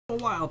A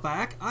while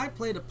back, I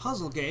played a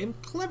puzzle game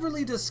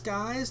cleverly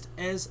disguised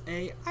as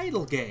a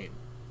idle game.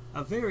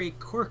 A very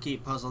quirky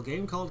puzzle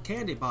game called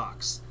Candy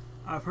Box.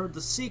 I've heard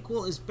the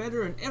sequel is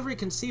better in every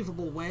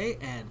conceivable way,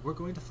 and we're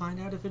going to find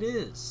out if it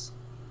is.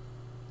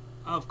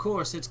 Of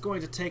course, it's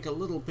going to take a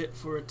little bit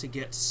for it to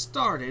get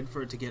started,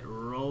 for it to get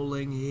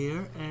rolling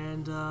here,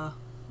 and,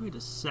 wait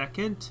a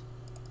second.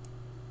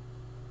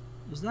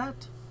 Is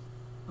that?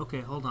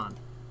 Okay, hold on.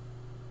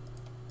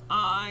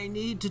 I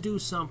need to do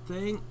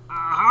something.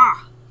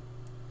 Aha!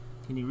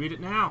 Can you read it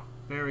now?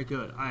 Very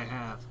good. I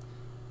have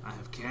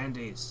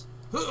candies.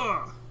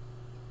 That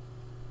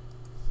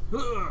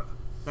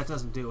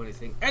doesn't do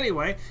anything.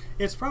 Anyway,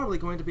 it's probably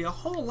going to be a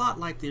whole lot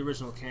like the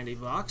original Candy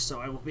Box,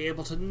 so I will be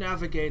able to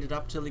navigate it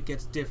up till it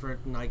gets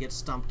different and I get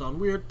stumped on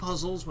weird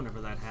puzzles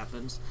whenever that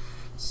happens.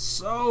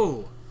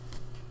 So,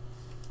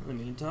 in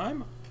the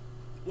meantime,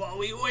 while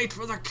we wait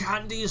for the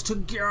candies to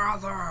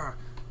gather,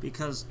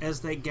 because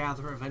as they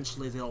gather,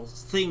 eventually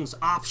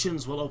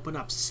options will open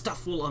up,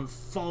 stuff will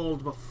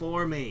unfold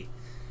before me.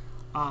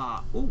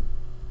 Ooh.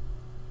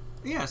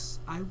 Yes,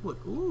 I would.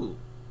 Ooh.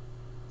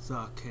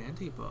 The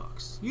Candy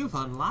Box. You've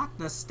unlocked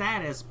the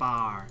status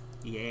bar.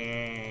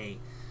 Yay.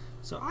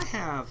 So I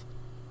have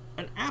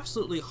an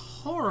absolutely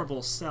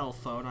horrible cell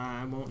phone.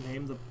 I won't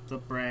name the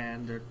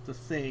brand or the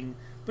thing,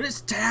 but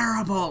it's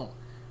terrible.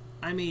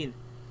 I mean,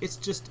 it's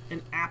just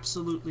an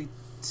absolutely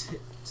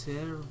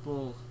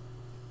terrible...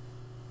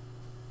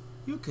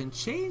 You can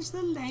change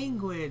the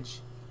language.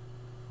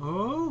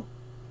 Oh?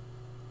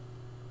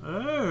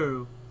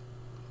 Oh.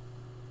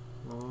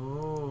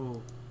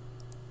 Oh.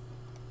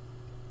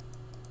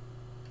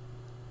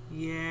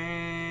 Yay!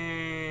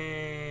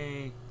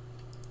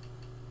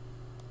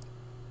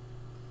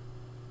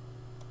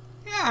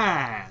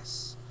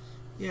 Yes!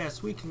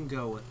 Yes, we can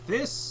go with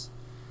this.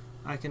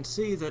 I can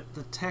see that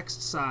the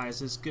text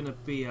size is going to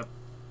be a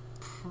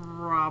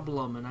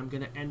problem, and I'm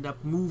going to end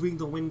up moving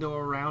the window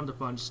around a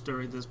bunch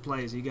during this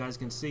play so you guys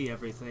can see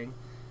everything.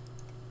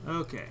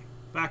 Okay,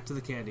 back to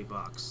the Candy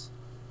Box.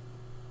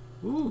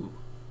 Ooh.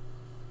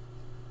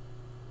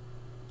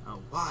 A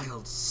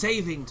wild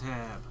saving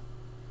tab.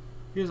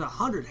 Here's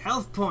 100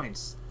 health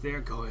points.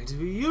 They're going to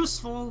be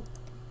useful.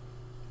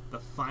 The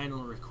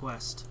final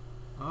request.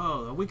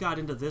 Oh, we got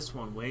into this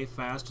one way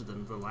faster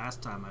than the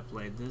last time I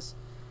played this.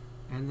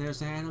 And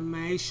there's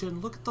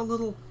animation. Look at the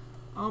little...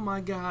 Oh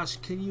my gosh,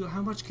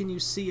 how much can you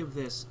see of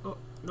this? Oh,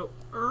 no.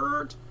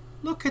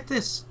 Look at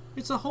this.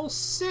 It's a whole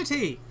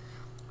city.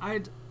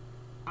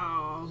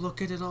 Oh,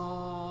 look at it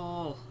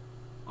all.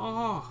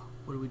 Oh,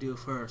 what do we do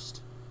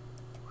first?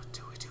 What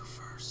do we do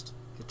first?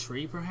 The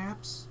tree,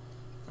 perhaps?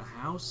 The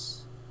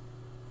house?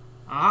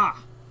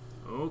 Ah!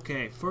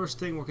 Okay, first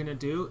thing we're going to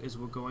do is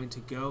we're going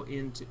to go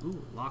into...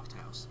 Ooh, locked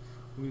house.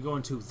 We're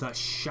going to the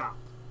shop.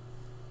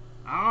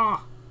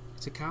 Ah!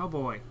 It's a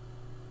cowboy.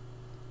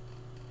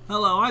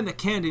 Hello, I'm the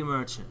candy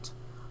merchant.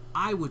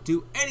 I would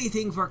do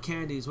anything for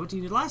candies. What do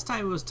you need? Last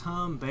time it was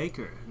Tom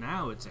Baker.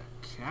 Now it's a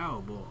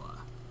cowboy.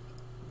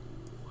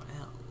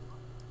 Well,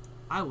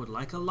 I would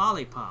like a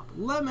lollipop.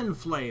 Lemon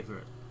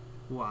flavored.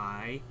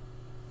 Why?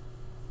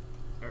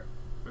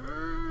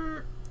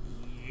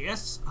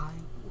 Yes, I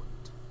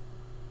would.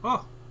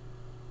 Oh!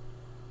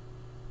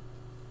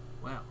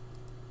 Well.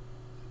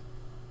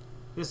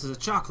 This is a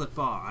chocolate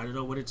bar. I don't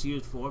know what it's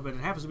used for, but it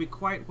happens to be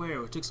quite rare,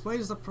 which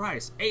explains the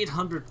price.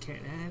 800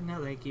 candy.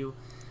 No, thank you.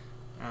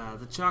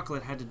 The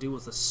chocolate had to do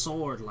with a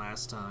sword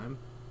last time.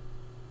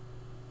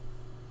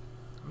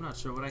 I'm not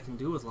sure what I can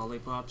do with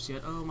lollipops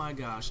yet. Oh my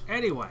gosh.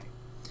 Anyway.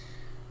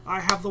 I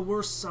have the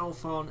worst cell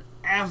phone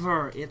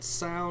ever. It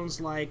sounds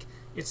like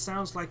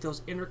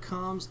those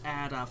intercoms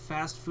at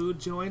fast food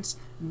joints.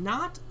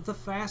 Not the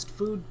fast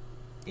food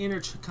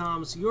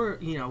intercoms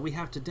we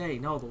have today.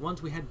 No, the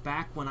ones we had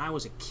back when I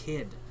was a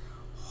kid.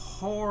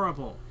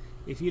 Horrible.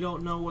 If you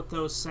don't know what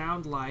those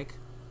sound like.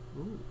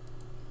 Ooh.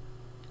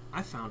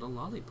 I found a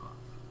lollipop.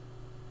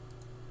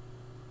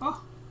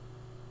 Oh,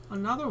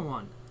 another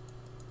one.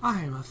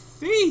 I am a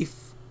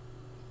thief.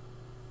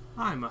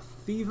 I'm a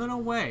thieving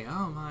away.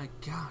 Oh my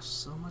gosh,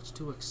 so much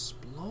to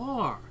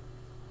explore.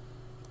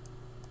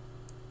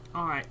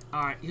 Alright,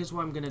 here's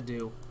what I'm gonna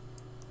do.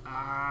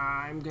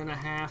 I'm gonna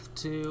have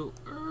to...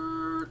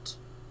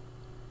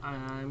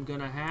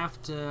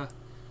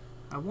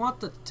 I want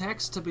the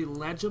text to be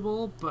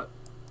legible, but...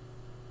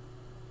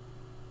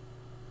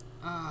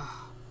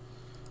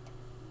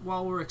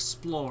 while we're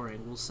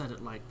exploring, we'll set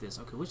it like this.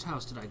 Okay, which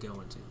house did I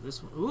go into?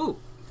 This one. Ooh!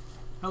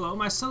 Hello,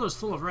 my cellar's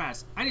full of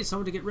rats. I need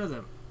someone to get rid of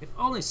them. If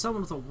only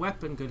someone with a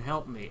weapon could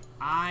help me.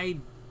 I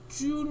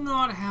do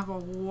not have a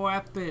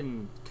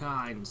weapon,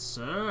 kind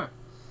sir.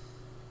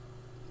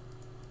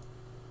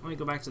 Let me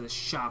go back to the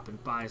shop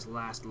and buy his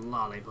last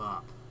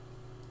lollipop.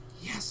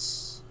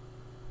 Yes!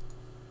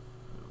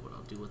 I don't know what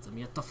I'll do with them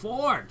yet. The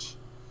forge!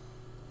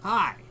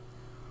 Hi!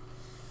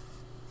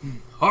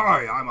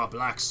 Hi, I'm a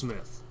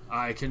blacksmith.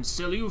 I can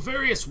sell you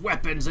various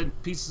weapons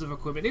and pieces of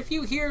equipment. If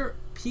you hear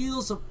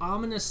peals of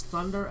ominous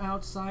thunder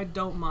outside,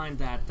 don't mind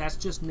that. That's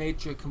just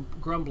nature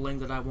grumbling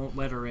that I won't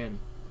let her in.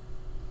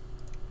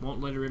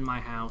 Won't let her in my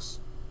house.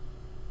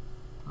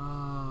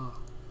 Oh,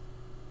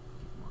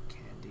 more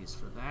candies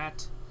for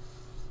that.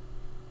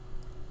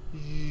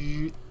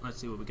 Let's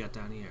see what we got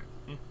down here.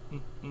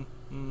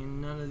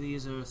 None of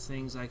these are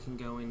things I can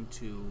go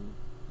into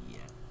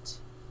yet.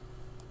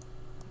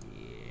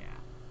 Yeah.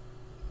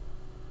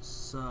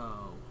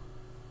 So,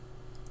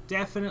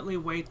 definitely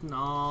waiting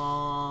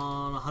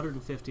on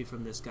 150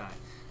 from this guy.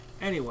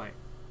 Anyway,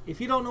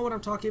 if you don't know what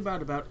I'm talking about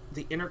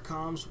the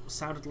intercoms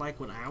sounded like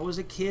when I was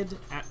a kid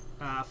at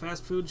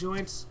fast food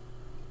joints,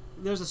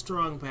 there's a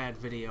strong bad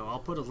video. I'll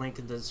put a link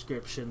in the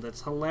description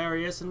that's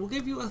hilarious and will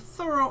give you a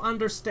thorough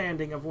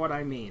understanding of what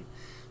I mean.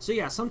 So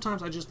yeah,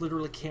 sometimes I just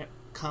literally can't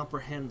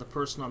comprehend the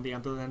person on the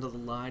other end of the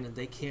line and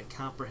they can't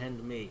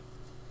comprehend me.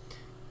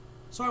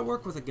 So I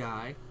work with a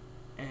guy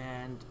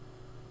and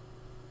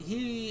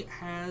he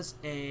has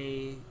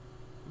a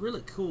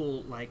really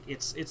cool, like,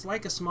 it's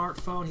like a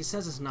smartphone. He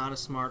says it's not a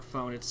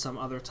smartphone, it's some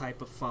other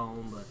type of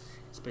phone, but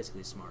it's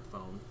basically a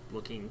smartphone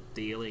looking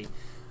dealy.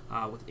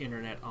 With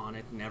internet on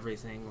it and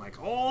everything,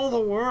 like all the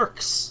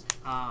works,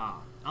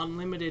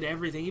 unlimited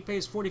everything. He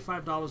pays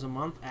 $45 a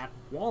month at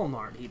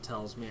Walmart, he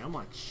tells me. I'm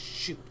like,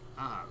 shoot,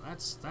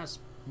 that's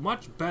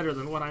much better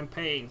than what I'm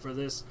paying for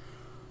this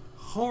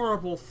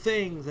horrible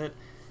thing that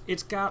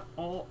it's got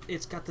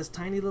this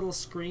tiny little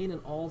screen and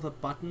all the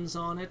buttons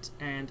on it,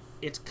 and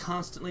it's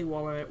constantly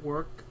while I'm at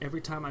work, every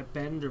time I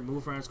bend or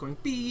move around, it's going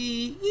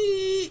beep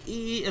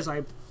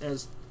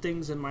as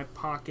things in my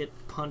pocket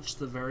punch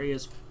the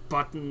various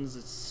buttons.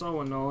 It's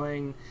so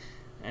annoying.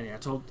 And yeah,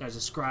 I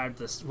described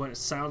this what it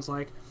sounds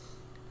like.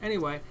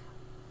 Anyway,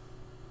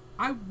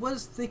 I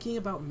was thinking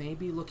about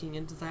maybe looking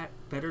into that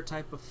better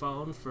type of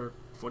phone for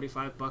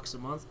 $45 a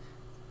month.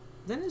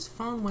 Then his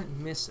phone went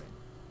missing.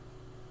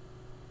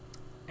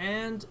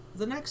 And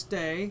the next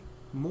day,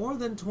 more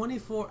than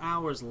 24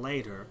 hours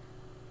later,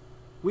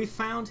 we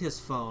found his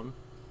phone.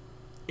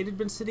 It had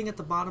been sitting at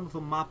the bottom of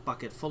a mop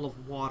bucket full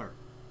of water.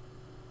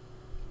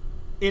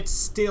 It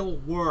still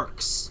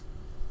works.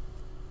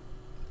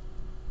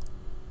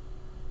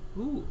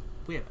 Ooh,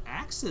 we have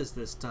axes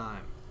this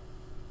time.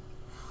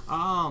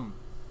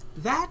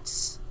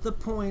 That's the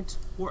point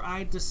where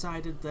I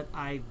decided that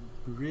I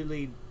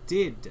really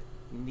did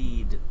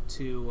need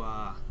to,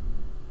 I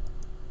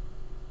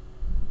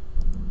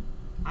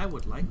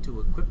would like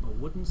to equip a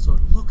wooden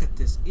sword. Look at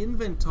this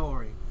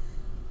inventory.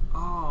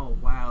 Oh,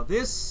 wow.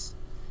 This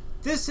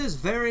is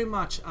very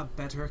much a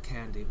better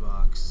candy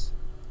box.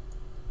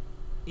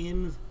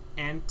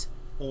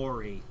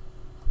 Inventory.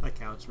 Like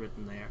how it's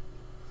written there.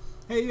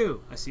 Hey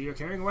you, I see you're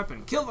carrying a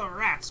weapon. Kill the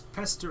rats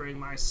pestering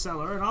my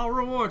cellar and I'll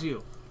reward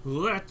you.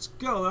 Let's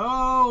go.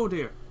 Oh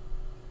dear.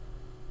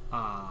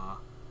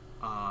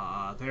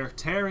 They're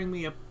tearing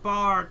me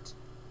apart.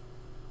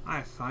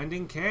 I'm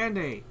finding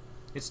candy.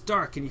 It's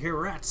dark and you hear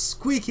rats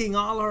squeaking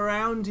all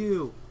around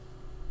you.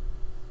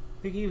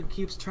 I think he even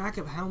keeps track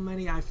of how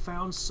many I've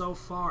found so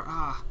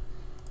far.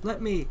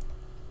 Let me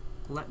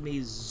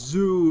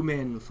zoom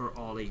in for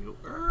all of you.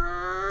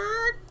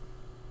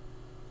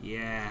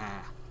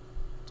 Yeah.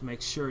 To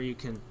make sure you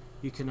can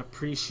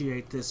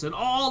appreciate this in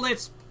all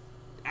its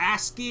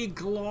ASCII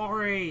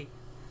glory.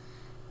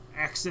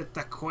 Exit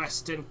the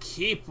quest and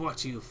keep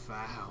what you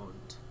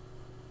found.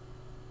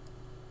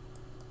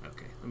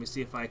 Okay, let me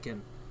see if I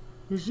can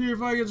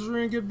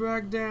shrink it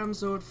back down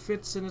so it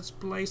fits in its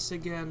place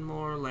again,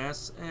 more or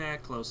less.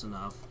 Close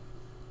enough.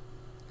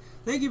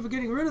 Thank you for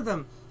getting rid of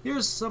them.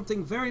 Here's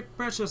something very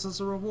precious as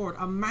a reward.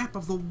 A map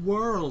of the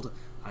world.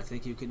 I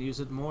think you can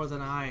use it more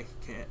than I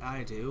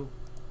do.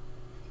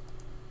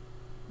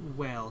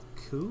 Well,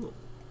 cool.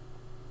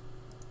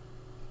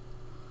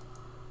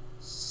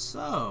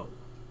 So,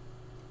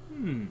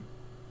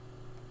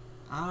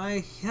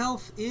 my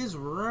health is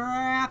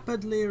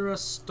rapidly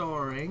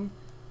restoring,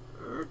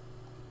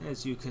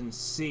 as you can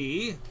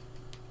see,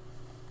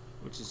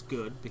 which is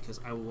good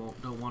because I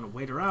don't want to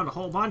wait around a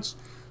whole bunch.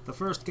 The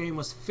first game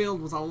was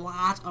filled with a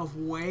lot of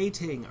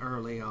waiting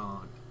early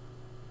on.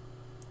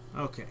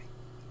 Okay,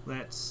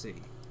 let's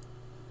see.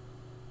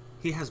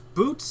 He has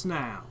boots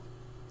now.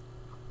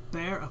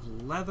 Pair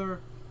of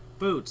leather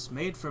boots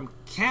made from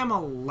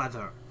camel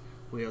leather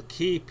will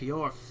keep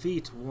your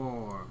feet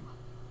warm.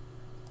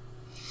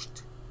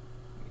 Let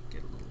me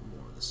get a little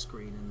more of the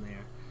screen in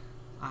there.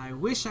 I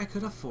wish I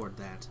could afford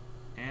that,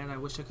 and I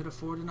wish I could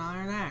afford an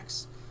iron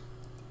axe.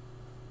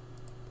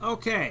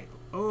 Okay,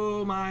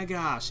 oh my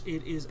gosh,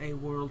 it is a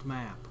world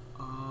map.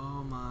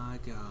 Oh my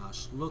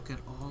gosh, look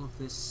at all of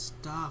this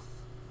stuff.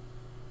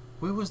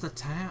 Where was the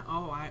town?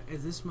 Oh,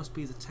 this must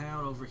be the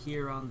town over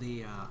here on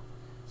the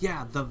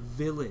yeah, the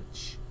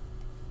village.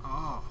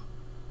 Oh.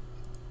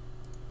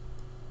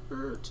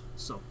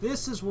 So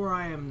this is where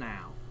I am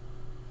now.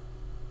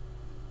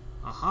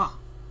 Aha.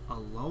 A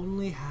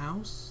lonely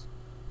house?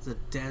 The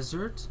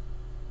desert?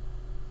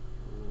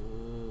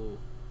 Oh.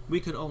 We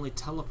could only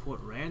teleport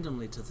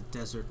randomly to the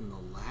desert in the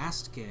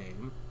last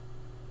game.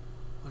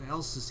 What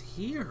else is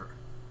here?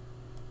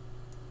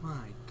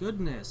 My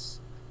goodness.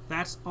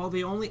 That's all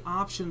the only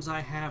options I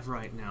have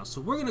right now. So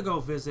we're going to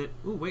go visit...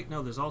 Ooh, wait,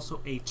 no, there's also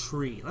a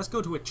tree. Let's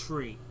go to a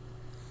tree.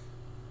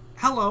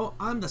 Hello,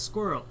 I'm the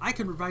squirrel. I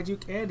can provide you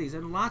candies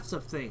and lots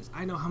of things.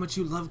 I know how much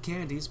you love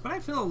candies, but I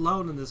feel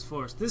alone in this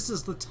forest. This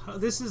is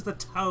the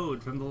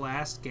toad from the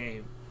last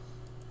game.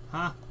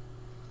 Huh?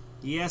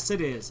 Yes,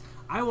 it is.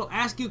 I will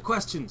ask you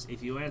questions.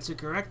 If you answer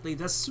correctly,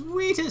 the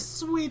sweetest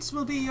sweets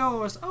will be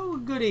yours. Oh,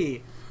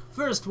 goody.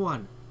 First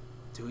one.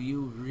 Do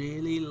you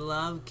really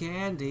love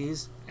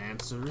candies?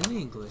 Answer in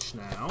English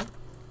now.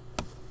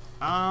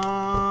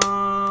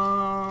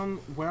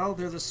 Well,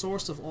 they're the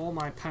source of all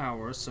my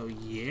power, so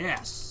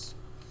yes.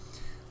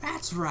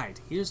 That's right.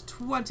 Here's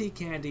 20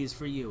 candies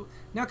for you.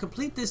 Now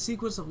complete this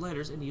sequence of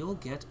letters and you'll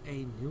get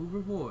a new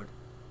reward.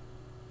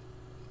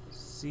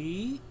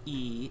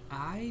 C-E-I-D-N-A.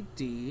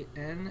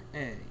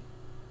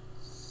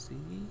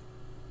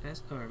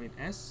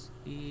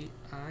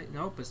 S-E-I...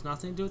 Nope, it's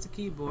nothing to do with the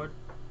keyboard.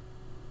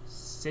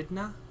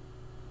 Sidna?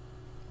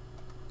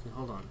 Okay,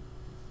 hold on.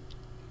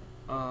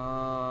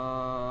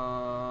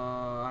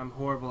 I'm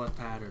horrible at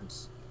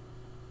patterns.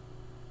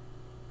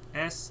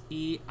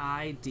 S-E-I-D-N-A.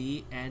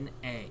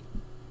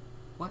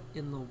 What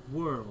in the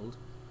world?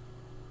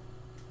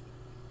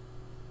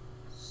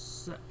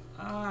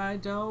 I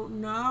don't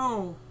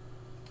know.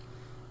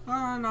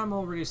 And I'm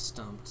already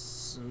stumped.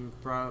 And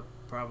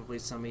probably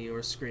some of you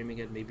are screaming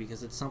at me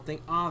because it's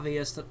something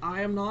obvious that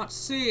I am not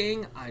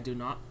seeing. I do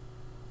not...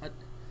 Let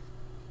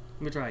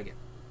me try again.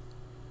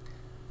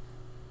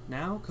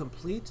 Now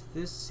complete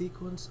this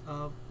sequence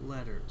of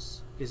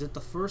letters. Is it the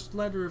first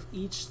letter of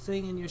each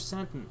thing in your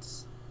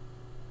sentence?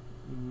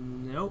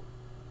 Nope.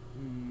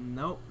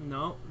 Nope,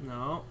 nope,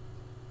 no.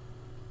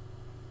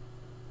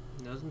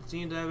 Doesn't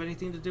seem to have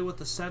anything to do with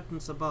the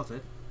sentence above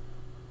it.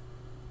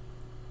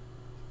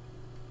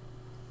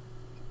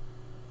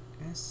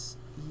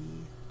 S-E-I-D-N-A.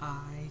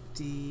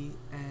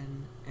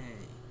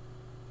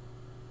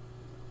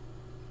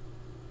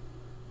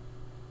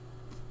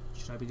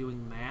 Should I be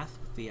doing math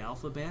with the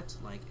alphabet?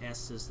 Like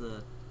S is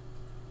the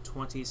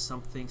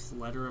 20-somethingth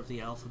letter of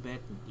the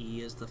alphabet and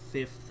E is the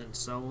 5th and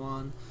so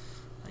on?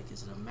 Like,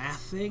 is it a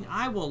math thing?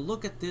 I will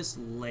look at this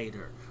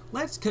later.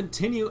 Let's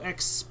continue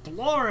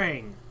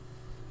exploring!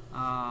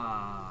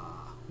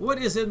 What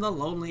is in the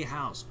lonely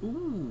house?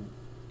 Ooh,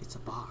 it's a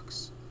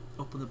box.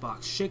 Open the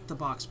box, shake the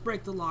box,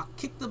 break the lock,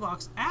 kick the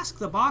box, ask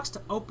the box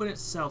to open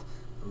itself,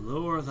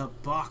 lure the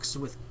box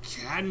with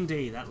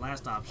candy. That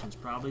last option's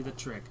probably the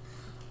trick.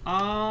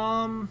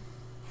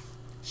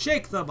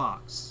 Shake the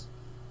box.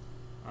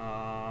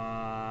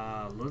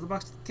 Lure the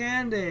box with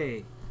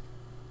candy.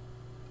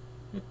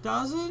 It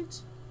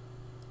doesn't?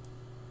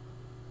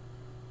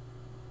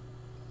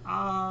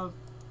 Well,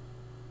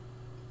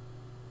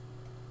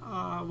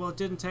 it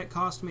didn't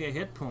cost me a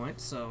hit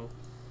point, so...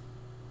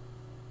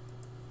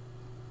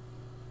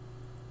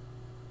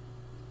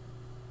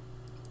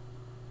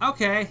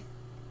 Okay.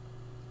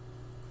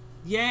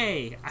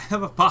 Yay! I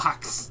have a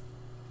box.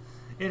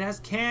 It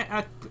has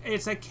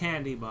it's a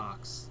candy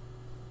box.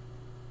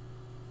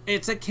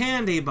 It's a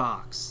candy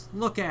box.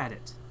 Look at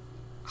it.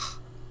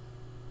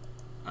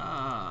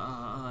 Anyway.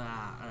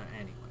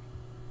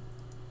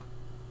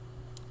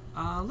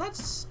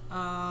 There's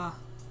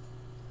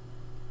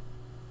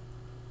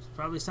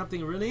probably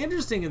something really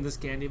interesting in this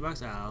candy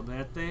box. I'll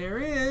bet there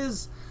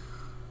is.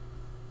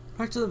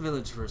 Back to the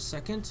village for a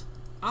second.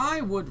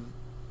 I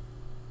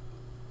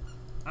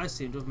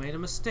seem to have made a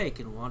mistake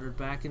and wandered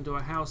back into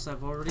a house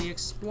I've already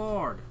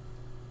explored.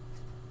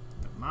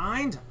 Never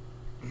mind.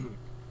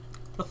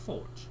 The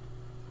forge.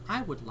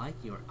 I would like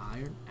your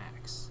iron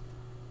axe.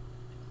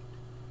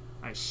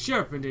 I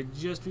sharpened it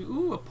just...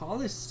 Ooh, a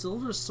polished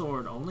silver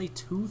sword. Only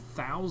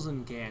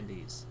 2,000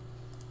 candies.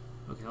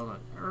 Okay, hold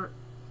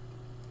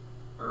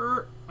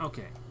on.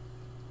 Okay.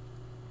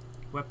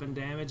 Weapon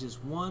damage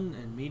is 1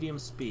 and medium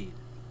speed.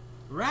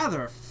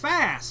 Rather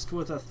fast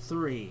with a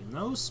 3.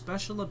 No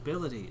special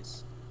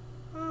abilities.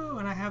 Oh,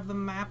 and I have the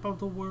map of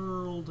the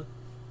world.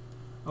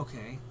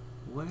 Okay,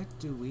 what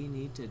do we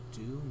need to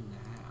do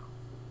now?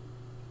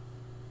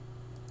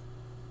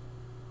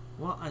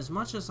 Well, as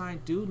much as I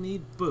do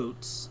need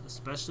boots,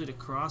 especially to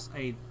cross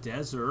a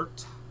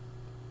desert,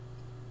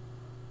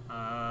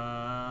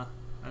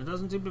 it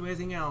doesn't seem to be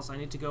anything else. I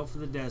need to go for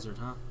the desert,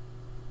 huh?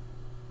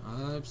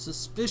 I'm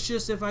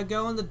suspicious if I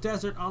go in the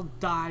desert, I'll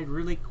die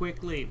really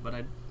quickly, but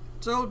I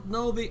don't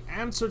know the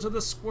answer to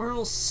the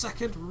squirrel's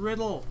second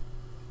riddle.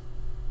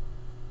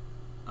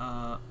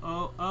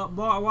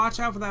 Boy, watch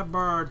out for that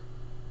bird.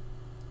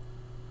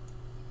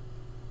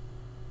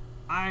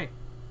 I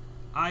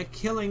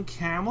killing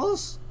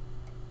camels?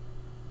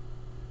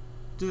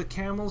 Do the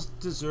camels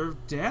deserve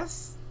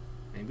death?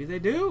 Maybe they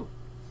do.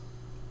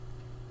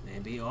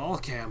 Maybe all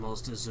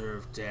camels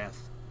deserve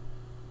death.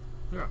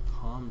 There are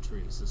palm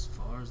trees as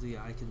far as the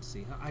eye can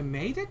see. I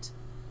made it?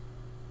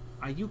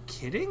 Are you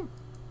kidding?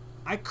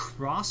 I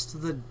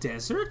crossed the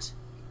desert?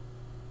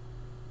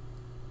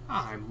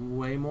 I'm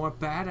way more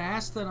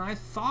badass than I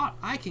thought.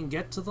 I can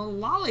get to the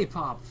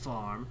lollipop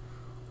farm,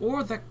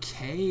 or the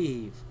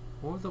cave,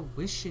 or the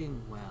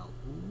wishing well,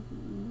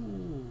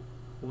 ooh,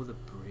 or the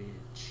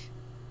bridge.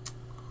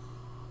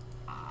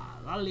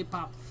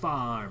 Lollipop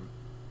farm.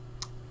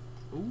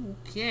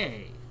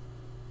 Okay.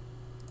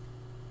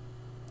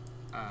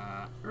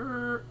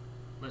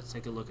 Let's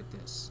take a look at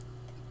this.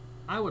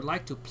 I would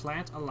like to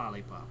plant a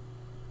lollipop.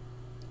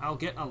 I'll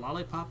get a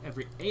lollipop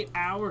every 8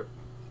 hours,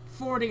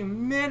 40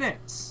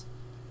 minutes.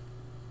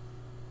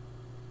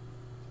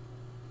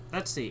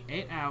 Let's see,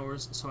 8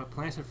 hours, so I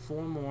planted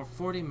 4 more,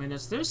 40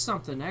 minutes. There's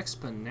something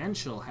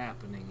exponential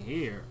happening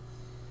here.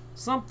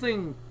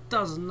 Something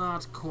does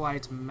not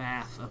quite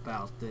math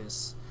about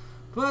this,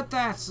 but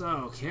that's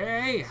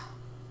okay.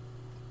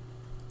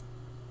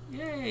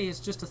 Yay, it's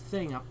just a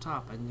thing up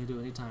top I can do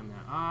anytime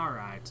now.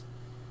 Alright.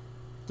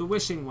 The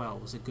wishing well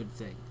was a good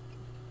thing.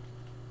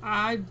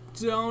 I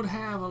don't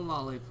have a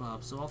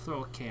lollipop, so I'll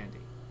throw a candy.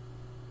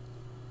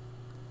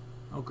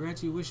 I'll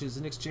grant you wishes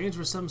in exchange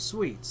for some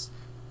sweets.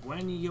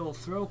 When you'll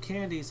throw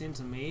candies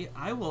into me,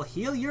 I will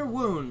heal your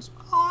wounds.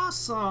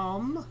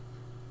 Awesome!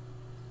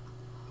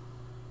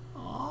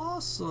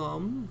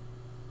 Awesome!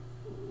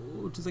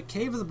 Ooh, to the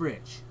cave of the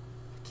bridge.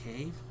 The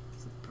cave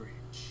of the bridge.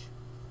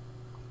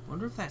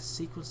 Wonder if that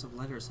sequence of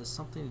letters has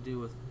something to do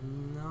with...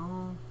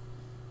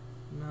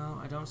 No,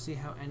 I don't see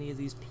how any of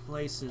these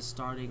places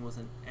starting with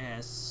an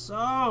S.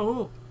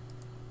 So,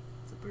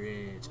 the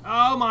bridge.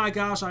 Oh my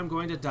gosh, I'm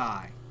going to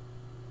die.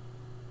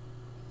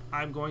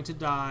 I'm going to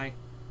die.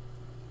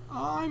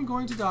 I'm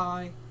going to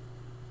die.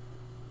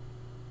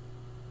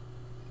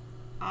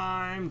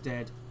 I'm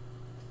dead.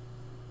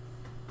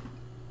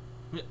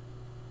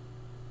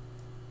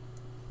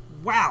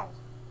 Wow!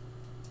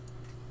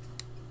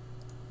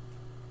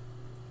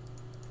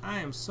 I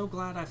am so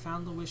glad I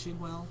found the wishing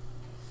well.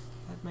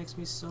 That makes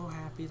me so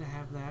happy to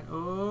have that.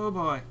 Oh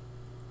boy.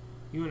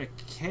 You're in a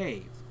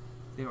cave.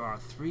 There are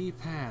 3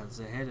 paths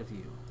ahead of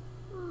you.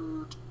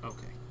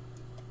 Okay.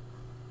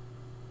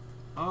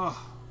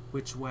 Oh,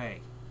 which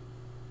way?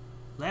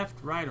 Left,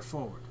 right, or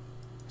forward?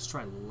 Let's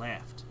try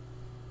left.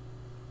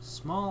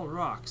 Small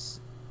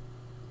rocks.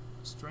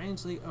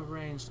 Strangely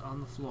arranged on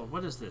the floor.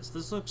 What is this?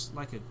 This looks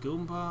like a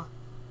Goomba,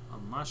 a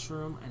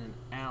mushroom, and an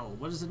L.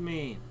 What does it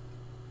mean?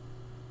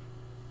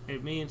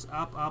 It means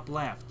up, up,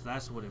 left.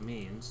 That's what it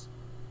means.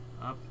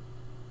 Up,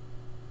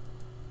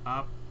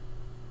 up,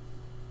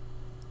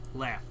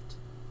 left.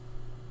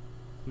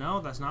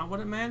 No, that's not what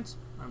it meant?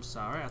 I'm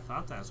sorry, I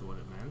thought that's what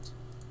it meant.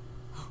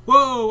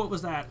 Whoa, what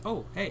was that?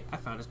 Oh, hey, I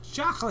found a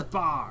chocolate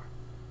bar!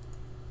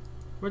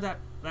 Where'd that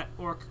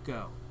orc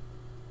go?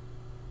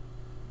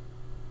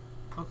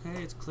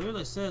 Okay, it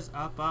clearly says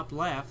up, up,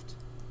 left.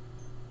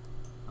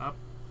 Up,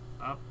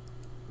 up,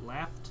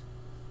 left.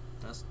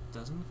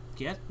 Doesn't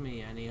get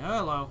me any.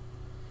 Hello.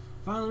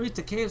 Finally reached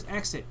the cave's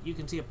exit. You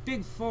can see a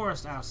big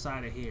forest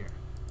outside of here.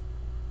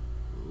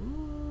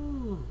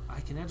 Ooh,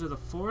 I can enter the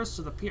forest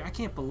or the pier. I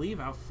can't believe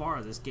how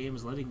far this game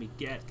is letting me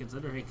get,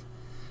 considering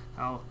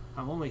how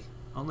I'm only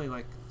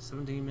like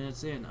 17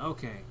 minutes in.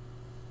 Okay.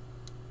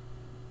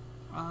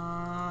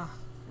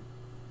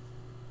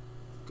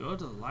 Go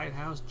to the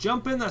lighthouse.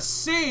 Jump in the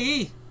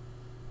sea!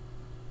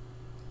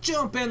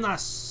 Jump in the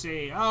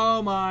sea!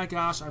 Oh my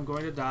gosh, I'm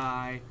going to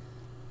die.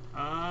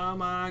 Oh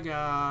my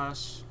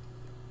gosh.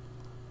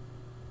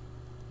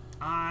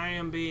 I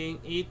am being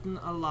eaten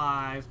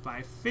alive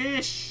by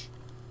fish.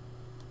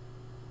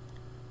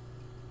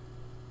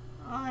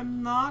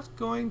 I'm not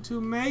going to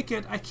make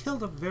it. I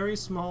killed a very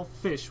small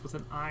fish with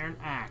an iron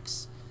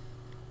axe.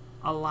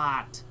 A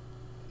lot.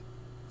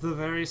 The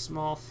very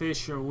small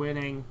fish are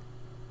winning.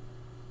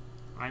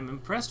 I'm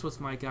impressed with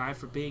my guy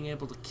for being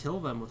able to kill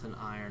them with an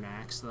iron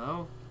axe,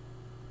 though.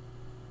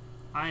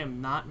 I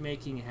am not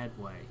making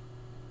headway.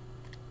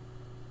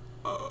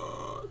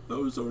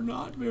 Those are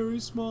not very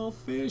small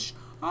fish.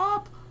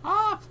 Up,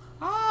 up,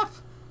 up.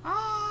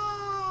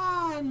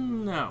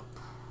 Nope.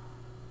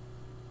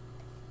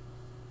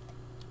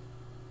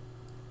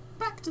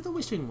 Back to the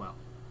wishing well.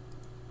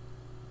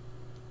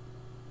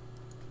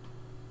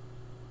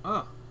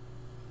 Oh,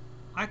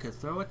 I could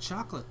throw a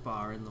chocolate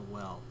bar in the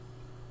well.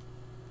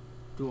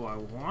 Do I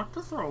want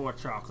to throw a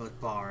chocolate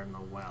bar in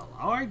the well?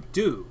 Oh, I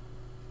do.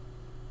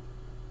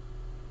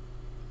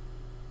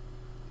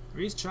 For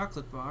each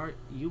chocolate bar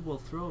you will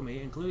throw me,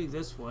 including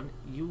this one,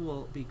 you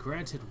will be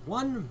granted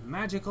 1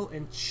 magical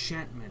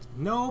enchantment.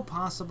 No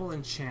possible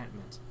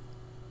enchantment.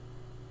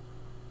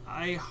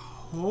 I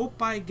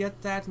hope I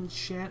get that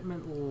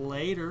enchantment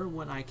later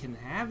when I can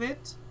have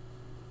it.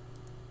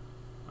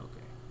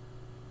 Okay.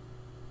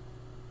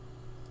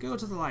 Go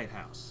to the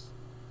lighthouse.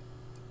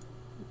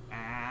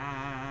 Ask.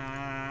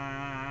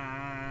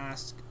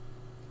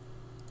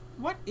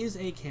 What is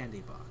a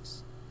candy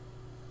box?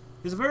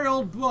 It's a very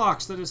old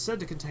box that is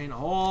said to contain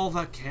all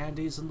the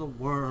candies in the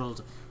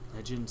world.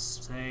 Legends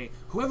say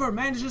whoever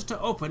manages to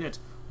open it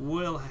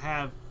will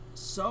have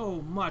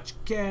so much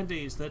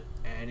candies that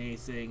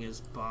anything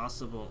is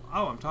possible.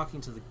 Oh, I'm talking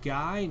to the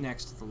guy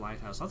next to the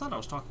lighthouse. I thought I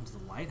was talking to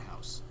the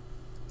lighthouse.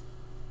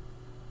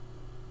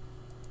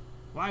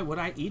 Why would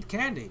I eat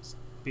candies?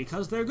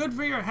 Because they're good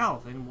for your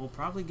health and will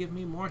probably give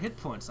me more hit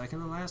points like in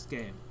the last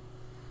game.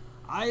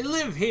 I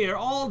live here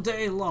all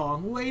day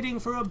long, waiting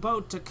for a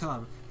boat to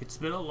come. It's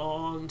been a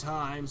long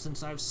time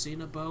since I've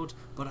seen a boat,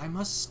 but I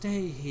must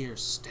stay here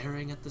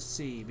staring at the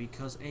sea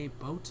because a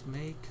boat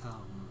may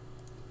come.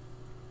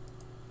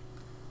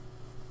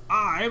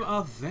 I'm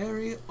a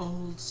very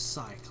old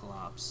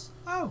Cyclops.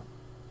 Oh.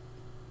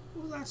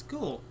 Well, that's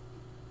cool.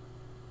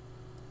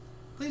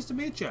 Pleased to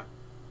meet you.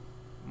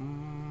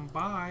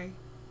 Bye.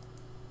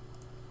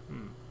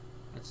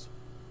 That's...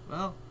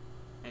 Well,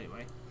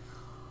 anyway.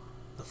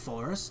 The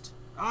forest?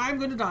 I'm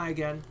gonna die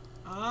again.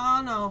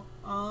 Oh, no.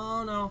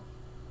 Oh, no.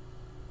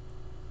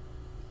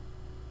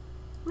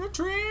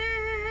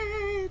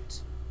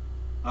 Retreat!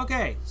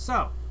 Okay,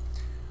 so.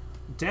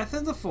 Death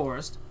in the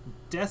forest.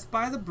 Death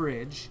by the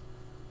bridge.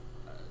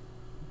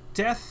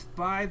 Death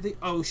by the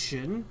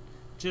ocean.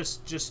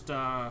 Just,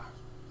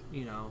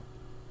 you know,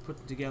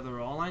 putting together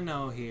all I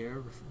know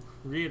here.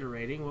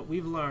 Reiterating what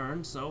we've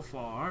learned so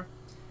far.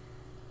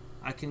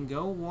 I can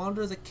go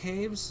wander the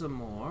caves some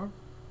more.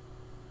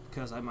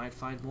 Because I might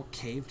find more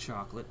cave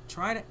chocolate.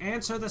 Try to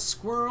answer the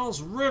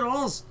squirrel's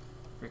riddles.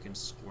 Freaking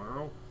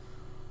squirrel.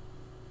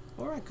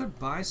 Or I could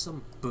buy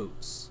some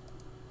boots.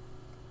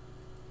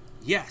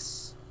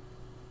 Yes.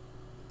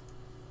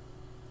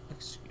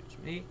 Excuse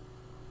me.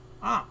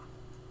 Ah.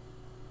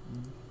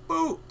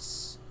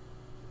 Boots.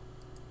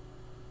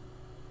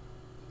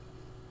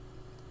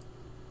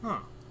 Huh.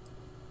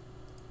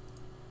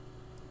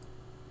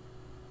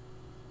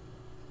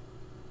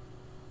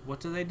 What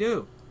do they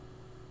do?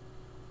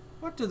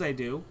 What do they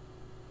do?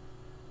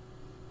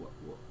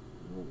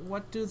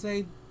 What do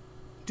they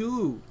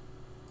do?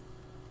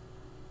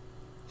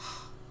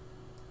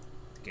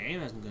 The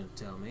game isn't going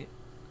to tell me.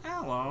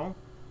 Hello.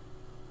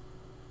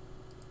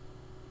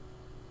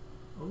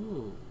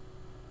 Ooh.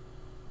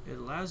 It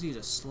allows you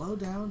to slow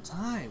down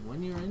time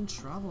when you're in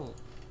trouble.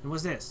 And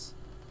what's this?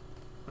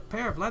 A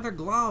pair of leather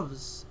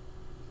gloves.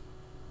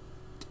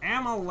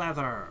 Camel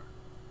leather.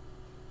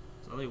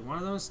 There's only one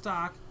of them in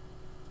stock.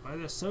 Why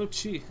they're so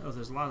cheap. Oh,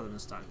 there's a lot of them in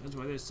stock. That's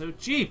why they're so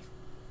cheap.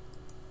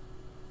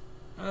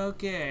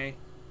 Okay.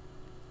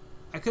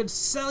 I could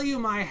sell you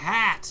my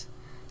hat,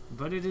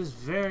 but it is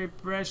very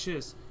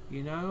precious.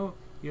 You know,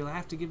 you'll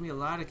have to give me a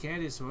lot of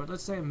candies for it.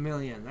 Let's say $1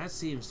 million. That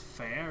seems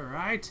fair,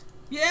 right?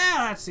 Yeah,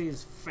 that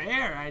seems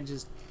fair. I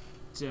just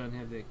don't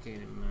have that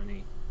kind of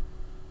money.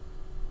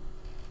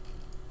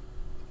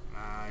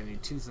 I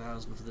need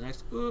 2,000 for the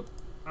next. Oop!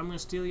 I'm gonna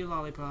steal your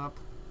lollipop.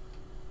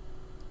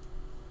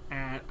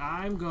 And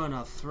I'm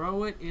gonna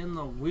throw it in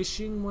the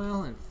wishing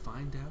well and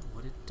find out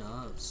what it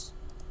does.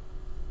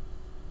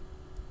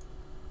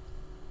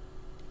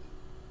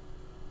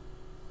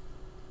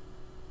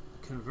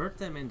 Convert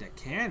them into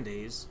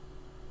candies?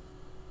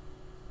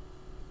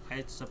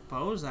 I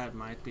suppose that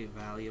might be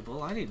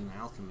valuable. I need an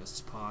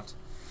alchemist's pot.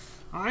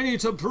 I need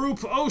to brew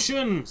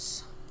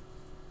potions!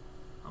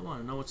 I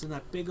want to know what's in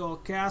that big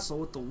old castle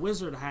with the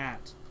wizard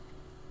hat.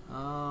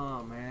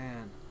 Oh,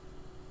 man.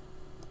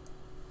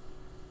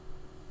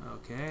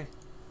 Okay.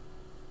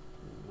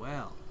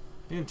 Well,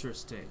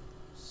 interesting.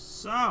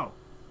 So,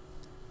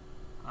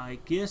 I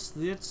guess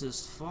that's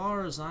as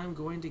far as I'm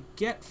going to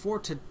get for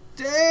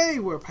today.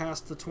 We're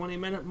past the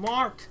 20-minute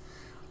mark.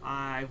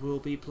 I will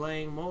be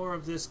playing more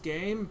of this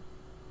game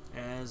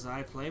as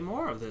I play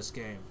more of this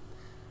game.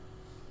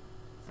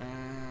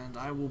 And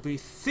I will be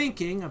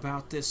thinking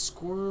about this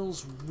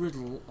squirrel's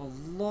riddle a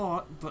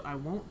lot, but I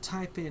won't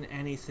type in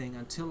anything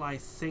until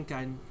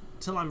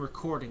until I'm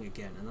recording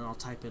again, and then I'll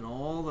type in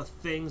all the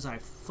things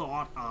I've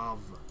thought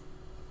of.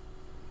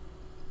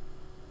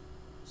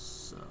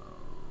 So,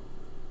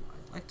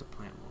 I'd like to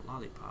plant more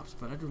lollipops,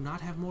 but I do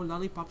not have more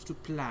lollipops to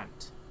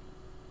plant.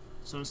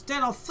 So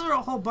instead, I'll throw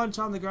a whole bunch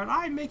on the ground.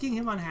 I'm making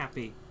him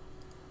unhappy.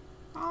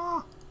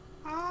 Oh,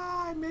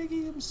 I'm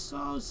making him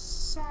so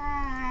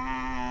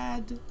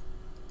sad.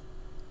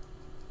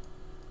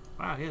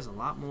 Wow, he has a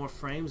lot more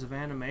frames of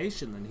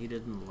animation than he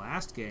did in the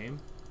last game.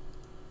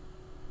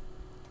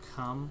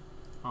 Come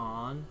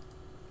on.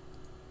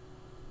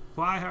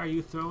 Why are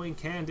you throwing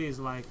candies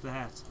like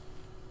that?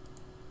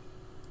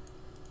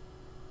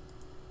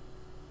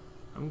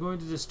 I'm going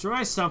to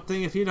destroy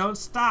something if you don't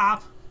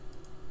stop.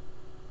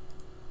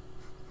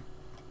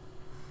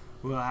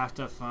 We'll have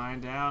to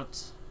find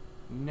out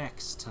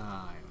next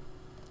time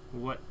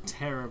what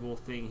terrible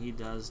thing he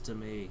does to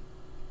me.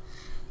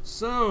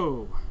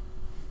 So,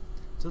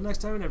 till next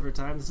time and every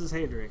time, this is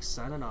Hadriex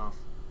signing off.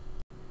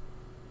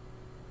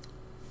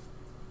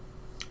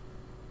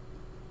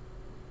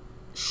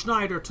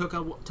 Schneider took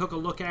a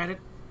look at it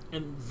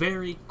and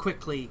very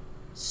quickly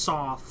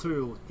saw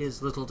through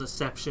his little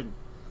deception.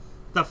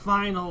 The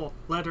final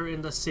letter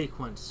in the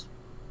sequence.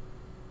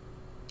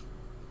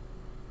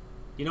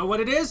 You know what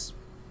it is?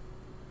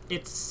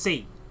 It's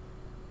C.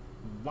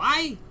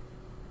 Why?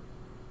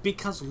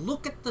 Because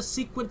look at the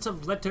sequence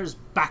of letters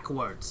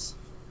backwards.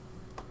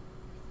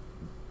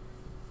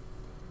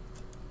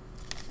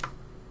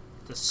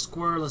 The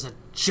squirrel is a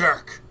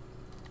jerk.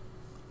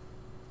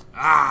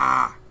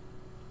 Ah!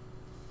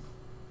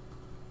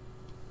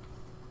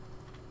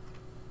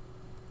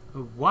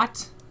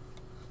 What?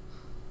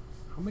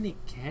 How many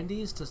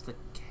candies does the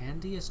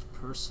candiest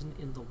person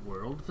in the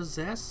world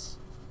possess?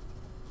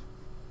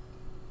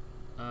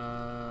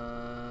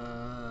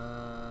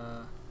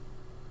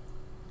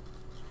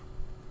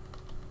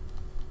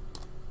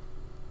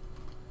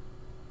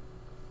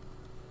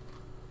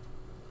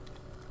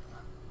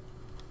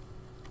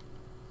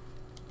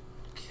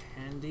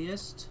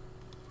 candiest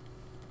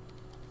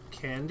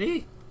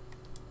candy?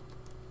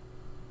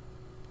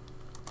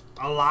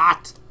 A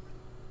lot.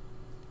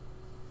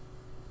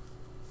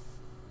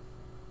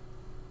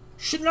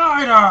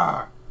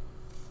 Schneider!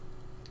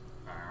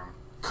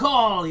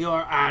 Call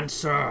your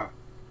answer.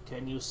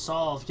 Can you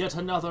solve yet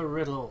another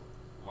riddle?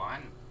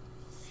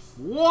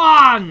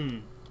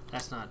 One!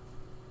 That's not...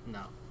 No.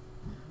 How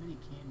many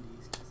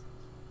candies?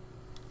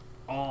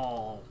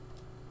 All.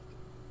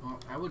 Well,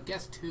 I would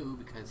guess 2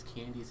 because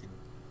candies and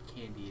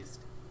candiest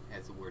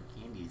has the word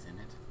candies in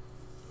it.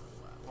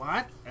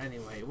 What?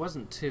 Anyway, it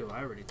wasn't 2.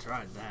 I already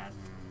tried that.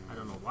 I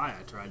don't know why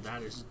I tried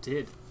that. I just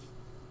did.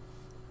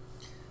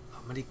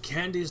 How many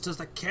candies does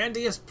the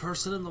candiest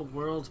person in the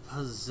world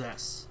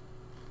possess?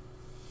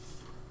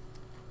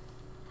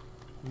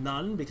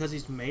 None, because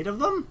he's made of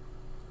them?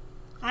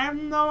 I have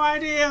no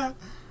idea.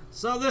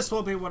 So this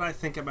will be what I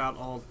think about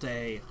all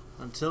day.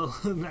 Until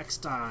next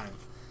time.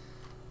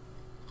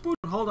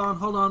 Hold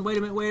on. Wait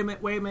a minute.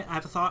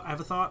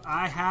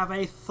 I have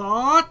a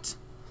thought.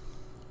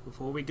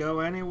 Before we go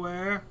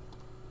anywhere.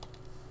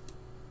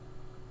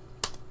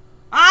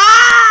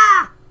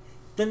 Ah!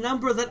 The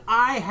number that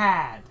I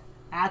had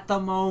at the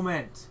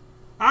moment.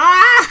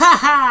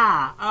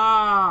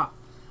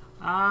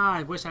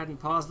 I wish I hadn't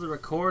paused the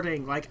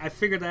recording. Like, I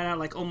figured that out,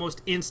 like,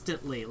 almost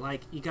instantly.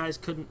 Like, you guys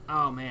couldn't...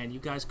 Oh, man. You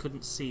guys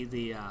couldn't see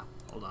the,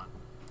 Hold on.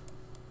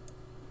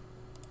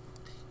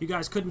 You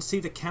guys couldn't see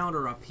the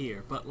counter up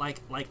here. But, like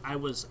I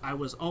was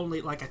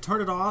only... Like, I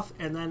turned it off,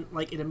 and then,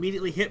 like, it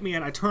immediately hit me,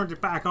 and I turned it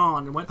back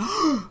on, and went...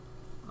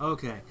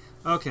 Okay.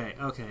 Oops.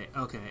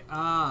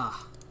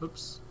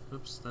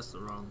 That's the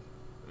wrong...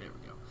 There we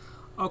go.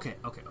 Okay.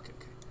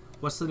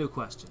 What's the new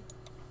question?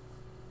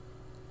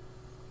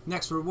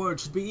 Next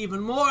reward should be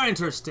even more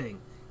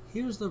interesting.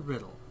 Here's the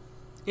riddle.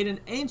 In an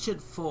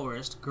ancient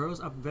forest grows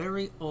a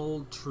very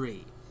old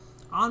tree,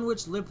 on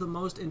which live the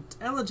most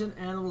intelligent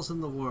animals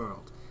in the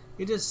world.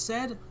 It is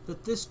said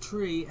that this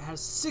tree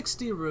has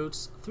 60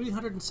 roots,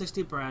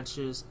 360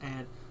 branches,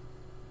 and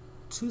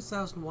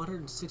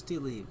 2,160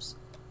 leaves.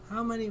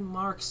 How many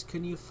marks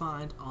can you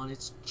find on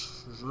its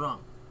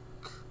trunk?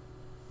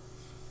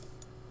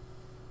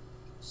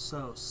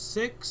 So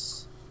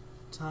 6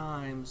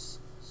 times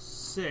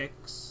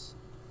 6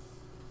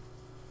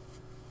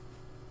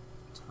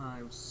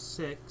 times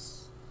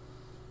 6.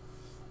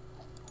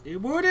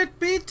 Would it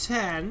be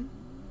 10?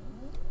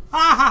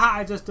 Ah!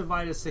 I just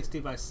divided 60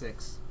 by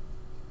 6.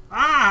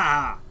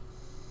 Ah!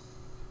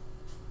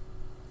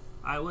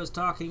 I was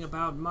talking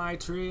about my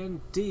tree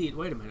indeed.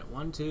 Wait a minute.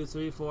 1, 2,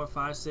 3, 4,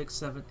 5, 6,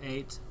 7,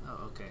 8.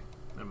 Oh, okay.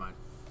 Never mind.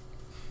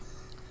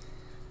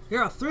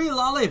 Here are 3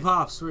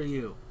 lollipops for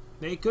you.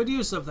 Make good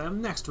use of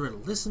them. Next riddle.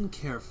 Listen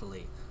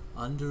carefully.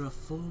 Under a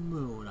full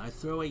moon, I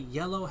throw a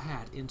yellow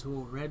hat into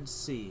a red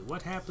sea.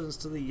 What happens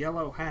to the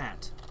yellow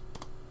hat?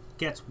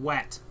 Gets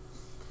wet.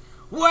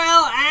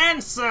 Well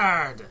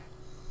answered!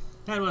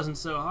 That wasn't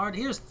so hard.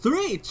 Here's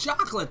 3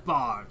 chocolate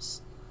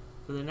bars.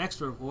 For the next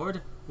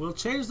reward, we'll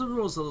change the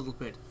rules a little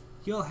bit.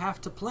 You'll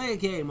have to play a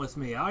game with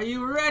me. Are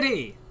you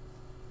ready?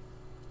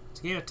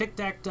 It's a game of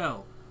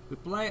tic-tac-toe. We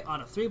play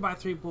on a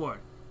 3x3 board.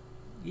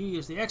 You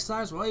use the X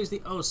signs while I use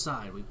the O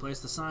sign. We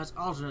place the signs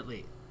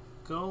alternately.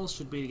 Goals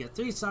should be to get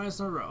 3 signs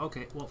in a row.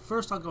 Okay, well,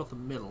 first I'll go with the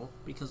middle,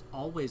 because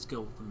always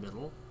go with the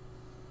middle.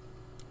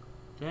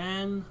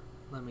 Then,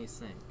 let me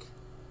think.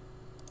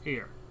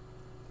 Here.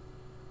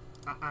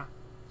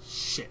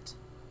 Shit.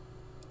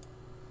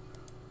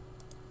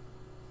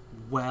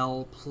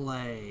 Well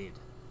played.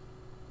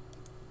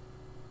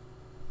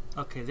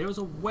 Okay, there was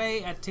a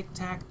way at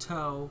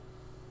tic-tac-toe.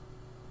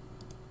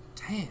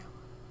 Damn.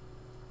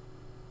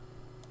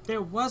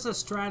 There was a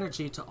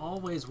strategy to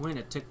always win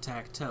at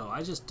tic-tac-toe.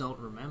 I just don't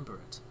remember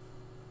it.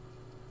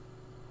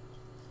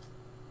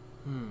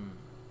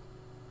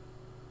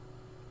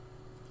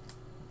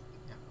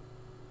 Yeah.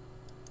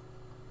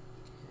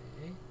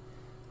 Okay.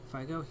 If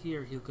I go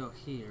here, he'll go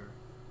here.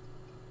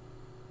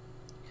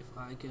 If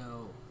I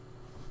go...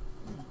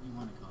 You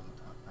want to go on the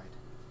top, right?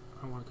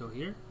 I want to go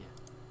here? Yeah.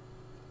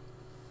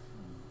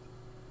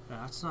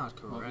 That's not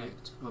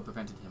correct. What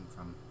prevented him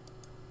from...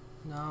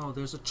 No,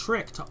 there's a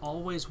trick to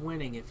always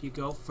winning if you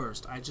go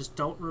first. I just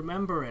don't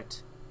remember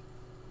it.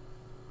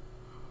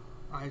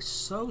 I'm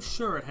so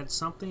sure it had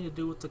something to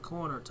do with the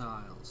corner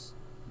tiles.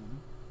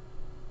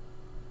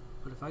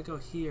 But if I go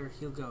here,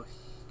 he'll go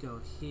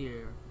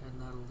here, and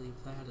that'll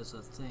leave that as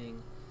a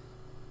thing.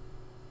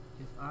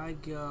 If I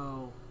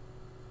go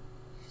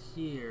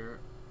here,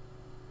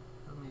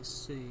 let me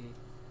see.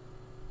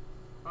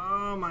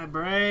 Oh, my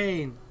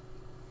brain!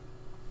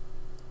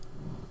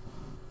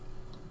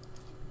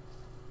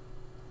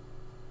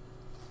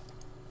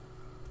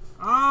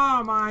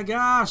 Oh my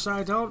gosh,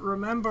 I don't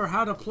remember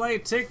how to play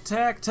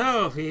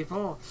tic-tac-toe,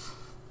 people.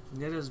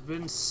 It has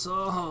been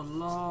so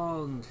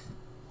long.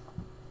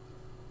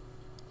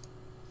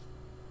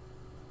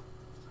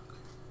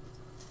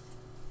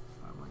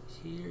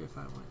 If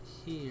I went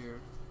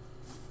here,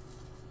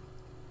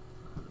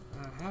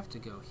 I have to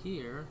go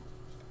here.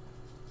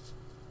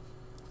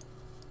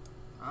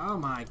 Oh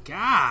my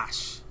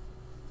gosh!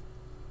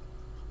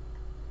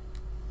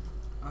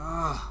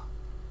 Ah.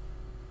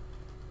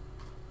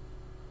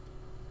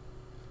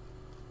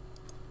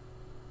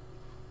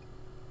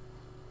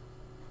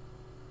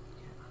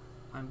 Yeah.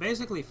 I'm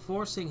basically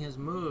forcing his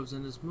moves,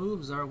 and his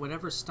moves are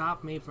whatever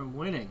stop me from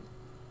winning.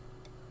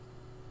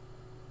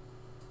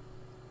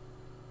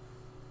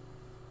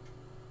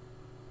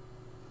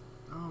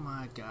 Oh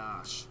my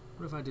gosh.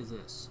 What if I do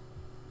this?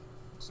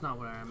 It's not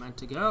where I meant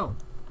to go.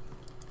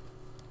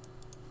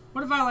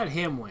 What if I let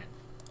him win?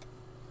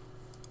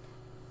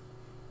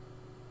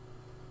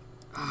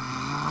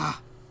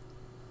 Ah.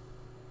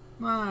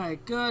 My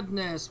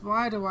goodness,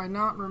 why do I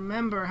not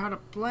remember how to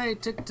play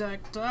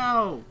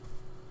tic-tac-toe?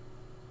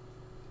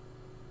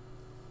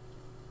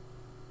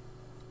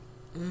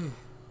 I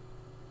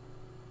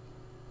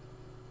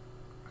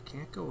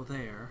can't go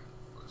there,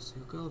 because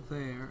he'll go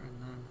there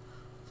and then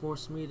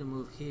force me to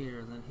move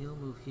here, then he'll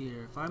move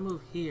here. If I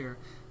move here,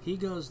 he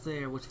goes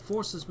there, which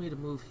forces me to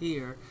move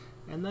here,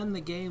 and then the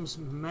game's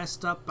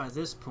messed up by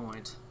this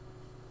point.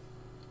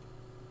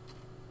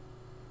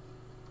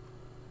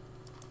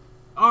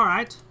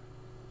 Alright.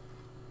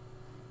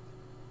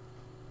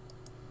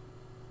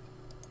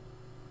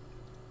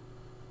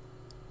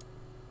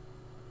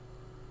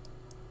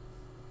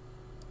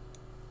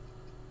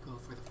 Go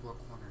for the four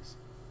corners.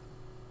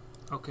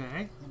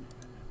 Okay. No.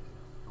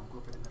 Don't go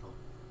for the middle.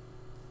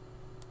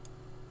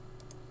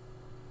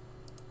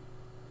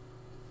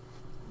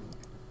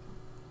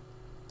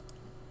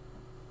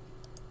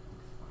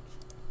 Watch.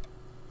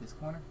 This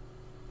corner?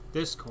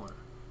 This corner.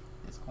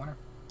 This corner?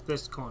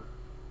 This corner.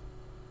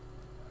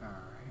 Alright.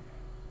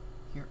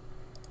 Here.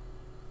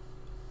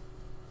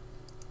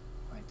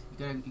 Right.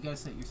 You gotta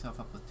set yourself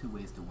up with two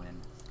ways to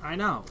win. I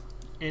know.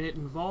 And it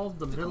involved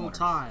the middle corners.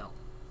 tile.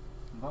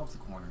 It involves the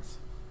corners.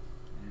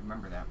 I didn't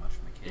remember that much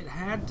from a kid.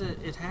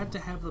 It had to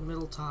have the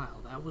middle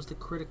tile. That was the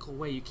critical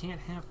way. You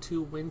can't have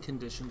two win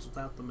conditions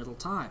without the middle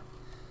tile.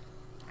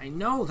 I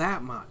know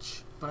that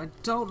much, but I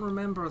don't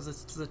remember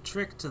the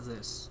trick to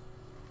this.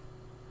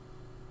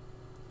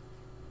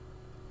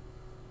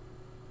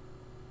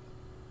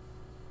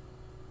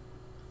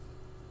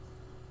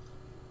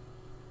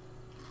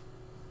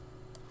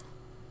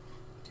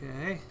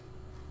 Okay.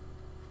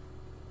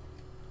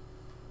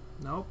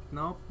 Nope,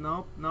 nope,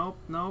 nope, nope,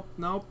 nope,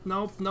 nope,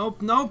 nope,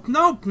 nope, nope,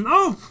 nope,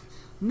 nope!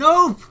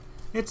 Nope!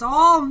 It's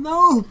all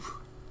nope!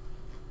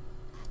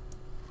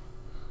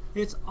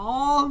 It's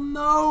all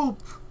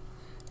nope!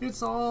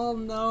 It's all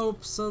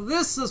nope. So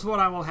this is what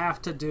I will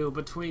have to do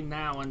between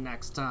now and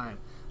next time.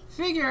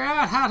 Figure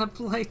out how to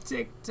play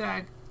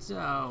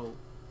tic-tac-toe.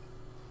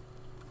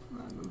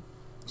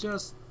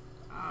 Just...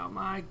 oh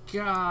my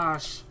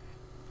gosh.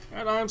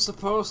 And I'm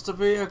supposed to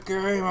be a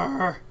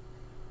gamer.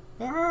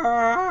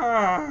 Ah.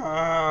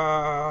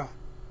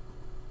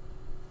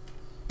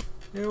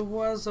 There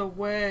was a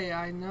way,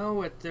 I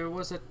know it. There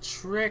was a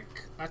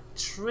trick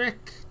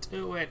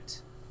to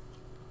it.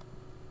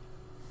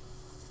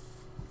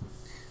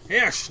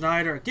 Here,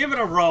 Schneider, give it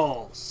a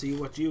roll. See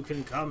what you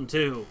can come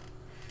to.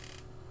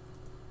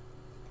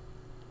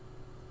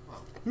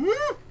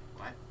 Whoa.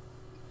 What?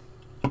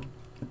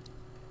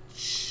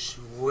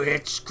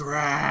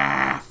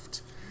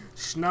 Witchcraft.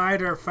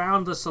 Schneider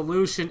found the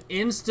solution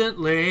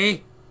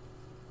instantly.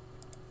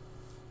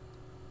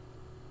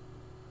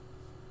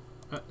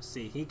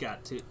 See, he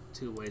got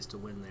two ways to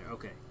win there.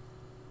 Okay.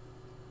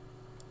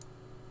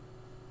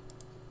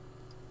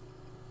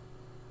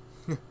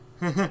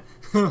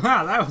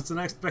 Wow, that was an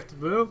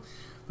unexpected move.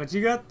 But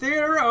you got three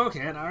in a row.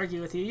 Can't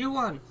argue with you. You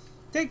won.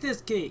 Take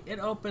this key. It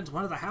opens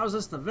one of the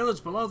houses in the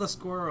village below the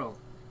squirrel.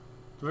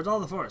 Below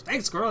the forest.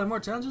 Thanks, squirrel. Any more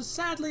challenges?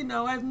 Sadly,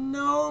 no. I have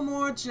no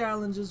more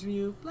challenges for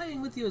you.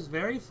 Playing with you is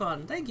very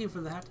fun. Thank you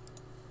for that.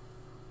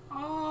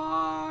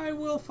 I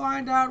will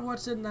find out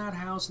what's in that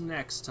house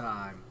next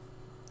time.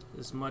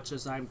 As much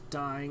as I'm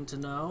dying to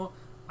know,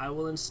 I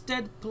will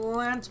instead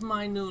plant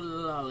my new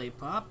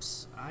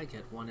lollipops. I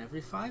get one every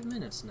 5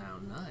 minutes now.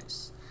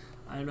 Nice.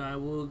 And I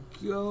will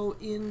go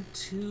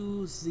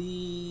into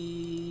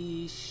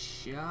the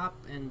shop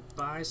and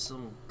buy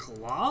some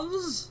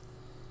gloves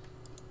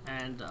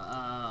and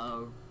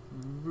a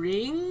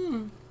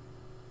ring.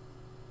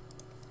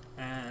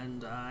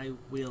 And I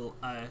will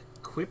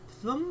equip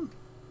them.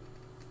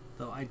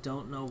 Though I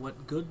don't know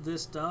what good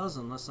this does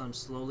unless I'm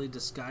slowly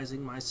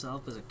disguising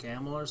myself as a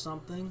camel or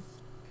something.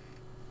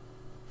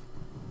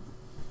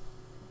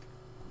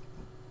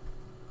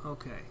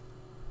 Okay.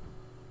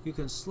 You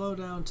can slow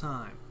down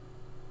time.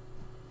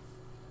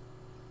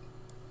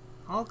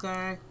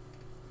 Okay.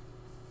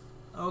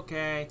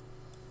 Okay.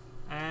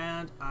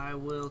 And I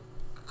will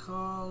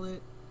call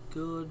it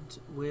good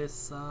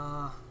with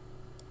all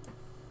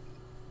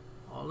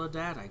of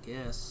that, I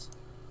guess.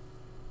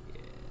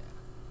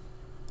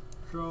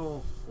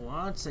 So,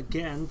 once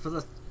again, for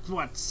the,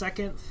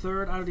 second,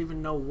 third, I don't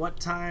even know what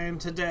time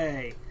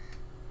today.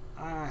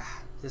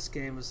 This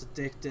game is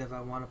addictive.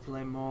 I want to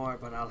play more,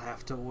 but I'll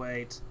have to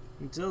wait.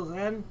 Until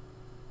then,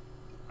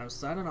 I'm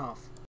signing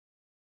off.